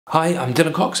Hi, I'm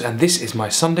Dylan Cox and this is my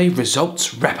Sunday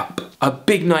results wrap-up. A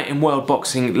big night in world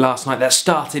boxing last night that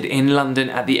started in London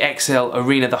at the XL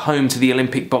Arena, the home to the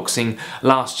Olympic boxing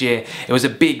last year. It was a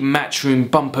big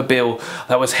matchroom bumper bill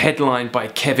that was headlined by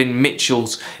Kevin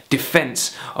Mitchell's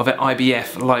defence of an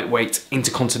IBF lightweight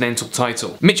intercontinental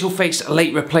title. Mitchell faced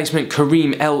late replacement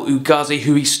Kareem El Ugazi,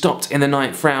 who he stopped in the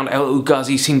 9th round. El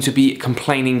Ugazi seemed to be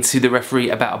complaining to the referee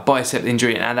about a bicep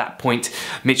injury, and at that point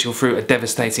Mitchell threw a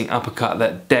devastating uppercut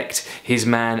that decked his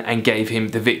man and gave him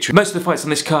the victory. Most of the fights on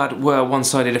this card were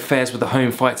one-sided affairs, with the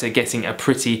home fighter getting a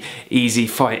pretty easy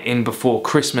fight in before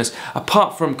Christmas,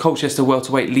 apart from Colchester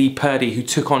welterweight Lee Purdy, who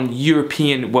took on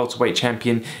European welterweight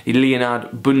champion Leonard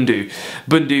Bundu.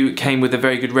 Bundu came with a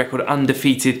very good record,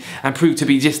 undefeated, and proved to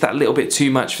be just that little bit too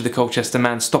much for the Colchester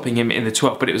man, stopping him in the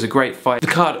 12th, but it was a great fight. The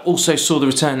card also saw the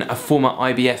return of former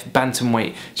IBF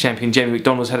bantamweight champion Jamie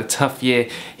McDonald's had a tough year.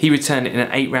 He returned in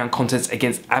an 8-round contest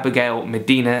against Abigail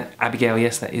Maidana. Abigail,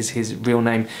 yes, that is his real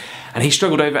name. And he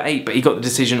struggled over 8, but he got the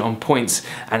decision on points,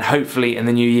 and hopefully in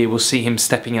the new year we'll see him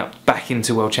stepping up back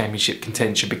into World Championship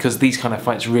contention, because these kind of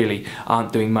fights really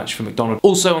aren't doing much for McDonald.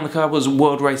 Also on the card was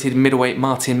world-rated middleweight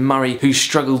Martin Murray, who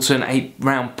struggled to an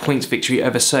 8-round points victory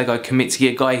over Sergei Komitsky,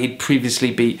 a guy he'd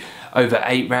previously beat over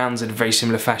 8 rounds in a very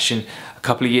similar fashion a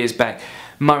couple of years back.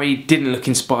 Murray didn't look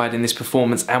inspired in this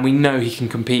performance, and we know he can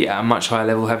compete at a much higher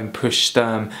level, having pushed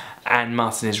Sturm and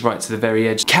Martinez right to the very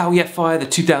edge. Cal Yefai, the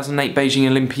 2008 Beijing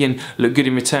Olympian, looked good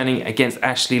in returning against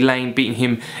Ashley Lane, beating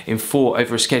him in 4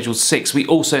 over a scheduled 6. We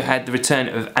also had the return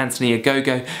of Anthony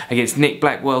Ogogo against Nick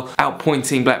Blackwell,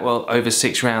 outpointing Blackwell over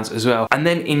 6 rounds as well. And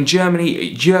then in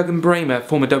Germany, Jürgen Braehmer,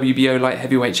 former WBO light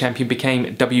heavyweight champion,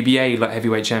 became WBA light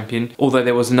heavyweight champion, although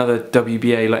there was another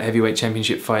WBA light heavyweight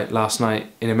championship fight last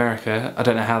night in America. I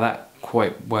don't know how that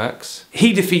quite works.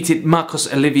 He defeated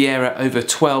Marcos Oliveira over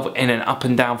 12 in an up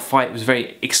and down fight. It was a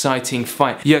very exciting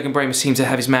fight. Jürgen Braehmer seemed to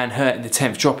have his man hurt in the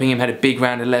 10th, dropping him, had a big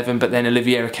round 11, but then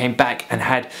Oliveira came back and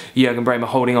had Jürgen Braehmer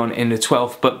holding on in the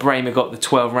 12th, but Braehmer got the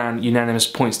 12-round unanimous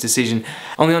points decision.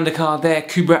 On the undercard there,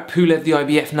 Kubrat Pulev, the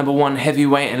IBF #1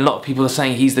 heavyweight, and a lot of people are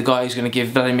saying he's the guy who's going to give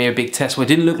Vladimir a big test. Well, it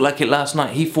didn't look like it last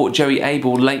night. He fought Joey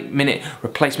Abel, late minute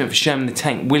replacement for Sherman the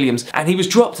Tank Williams, and he was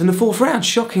dropped in the 4th round,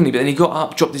 shockingly, but then he got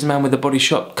up, dropped his man with a body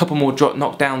shot, a couple more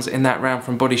knockdowns in that round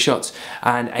from body shots,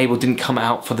 and Abel didn't come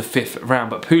out for the 5th round,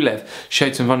 but Pulev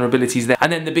showed some vulnerabilities there.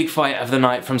 And then the big fight of the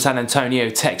night from San Antonio,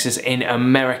 Texas in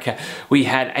America, we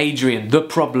had Adrian, the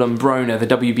problem Broner, the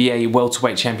WBA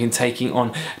welterweight champion, taking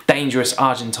on dangerous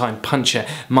Argentine puncher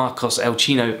Marcos El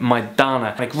Chino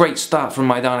Maidana. And a great start from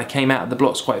Maidana, came out of the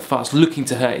blocks quite fast, looking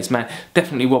to hurt his man,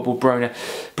 definitely wobbled Broner.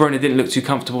 Broner didn't look too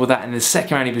comfortable with that, and in the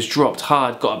 2nd round he was dropped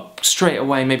hard, got up straight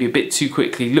away, maybe a bit too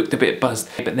quickly, looked a bit buzzed,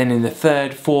 but then in the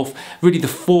 3rd, 4th, really the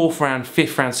 4th round,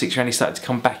 5th round, 6th round, he started to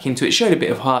come back into it, showed a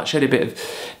bit of heart, showed a bit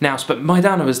of nous, but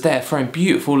Maidana was there throwing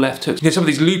beautiful left hooks. You know, some of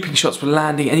these looping shots were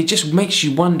landing, and it just makes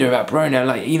you wonder about Broner.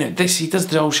 Like, you know, he does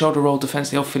the old shoulder roll defense,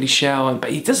 the old Philly shell,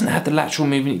 but he doesn't have the lateral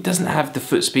movement, he doesn't have the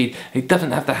foot speed, he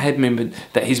doesn't have the head movement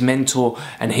that his mentor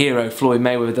and hero Floyd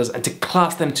Mayweather does, and to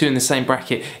class them two in the same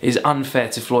bracket is unfair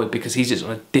to Floyd, because he's just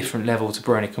on a different level to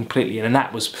Broner completely, and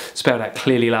that was spelled out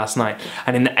clearly last night.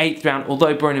 And in the 8th round,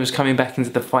 although Broner was coming back into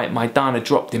the fight, Maidana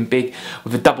dropped him big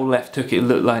with a double left hook. It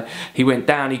looked like he went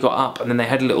down, he got up, and then they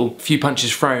had a few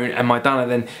punches thrown, and Maidana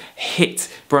then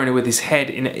hit Broner with his head.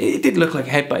 It did look like a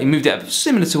headbutt. He moved it up,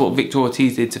 similar to what Victor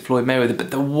Ortiz did to Floyd Mayweather,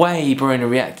 but the way Broner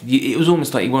reacted, it was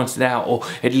almost like he wanted it out, or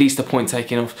at least a point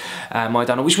taken off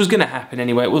Maidana, which was going to happen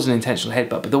anyway. It was an intentional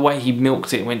headbutt, but the way he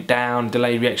milked it, went down,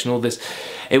 delayed reaction, all this,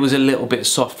 it was a little bit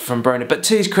soft from Broner. But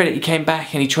to his credit, he came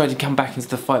back and he tried to come back into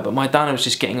the fight, but Maidana was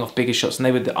just getting off bigger shots, and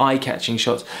they were the eye-catching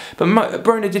shots. But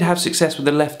Broner did have success with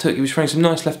the left hook. He was throwing some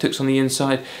nice left hooks on the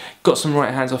inside, got some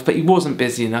right hands off, but he wasn't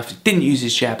busy enough, didn't use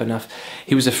his jab enough.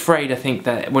 He was afraid, I think,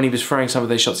 that when he was throwing some of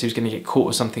those shots he was going to get caught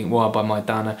or something wild by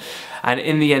Maidana. And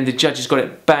in the end, the judges got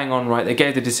it bang on right. They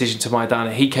gave the decision to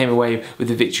Maidana. He came away with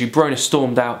the victory. Broner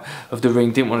stormed out of the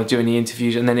ring, didn't want to do any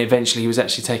interviews, and then eventually he was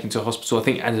actually taken to a hospital, I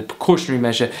think as a precautionary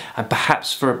measure, and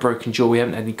perhaps for a broken jaw. We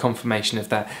haven't had any confirmation of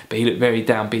that, but he looked very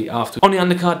downbeat after. On the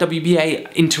undercard,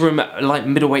 WBA interim light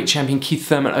middleweight champion Keith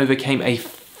Thurman overcame a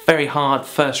very hard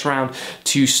 1st round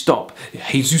to stop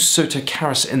Jesus Soto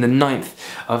Karass in the 9th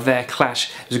of their clash.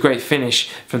 It was a great finish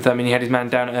from Thurman. He had his man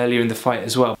down earlier in the fight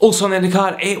as well. Also on the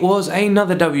undercard, it was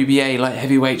another WBA light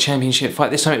heavyweight championship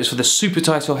fight. This time it was for the super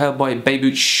title held by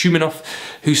Beibut Shumenov,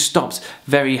 who stopped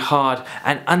very hard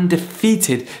and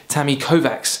undefeated Tammy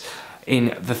Kovacs in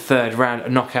the 3rd round, a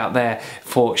knockout there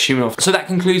for Shumenov. So that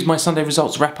concludes my Sunday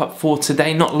results wrap up for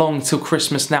today. Not long till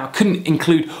Christmas now. I couldn't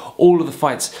include all of the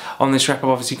fights on this wrap up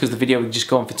obviously because the video would just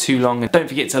go on for too long. And don't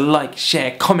forget to like,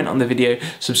 share, comment on the video,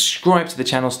 subscribe to the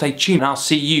channel, stay tuned, and I'll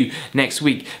see you next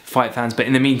week, fight fans. But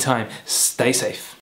in the meantime, stay safe.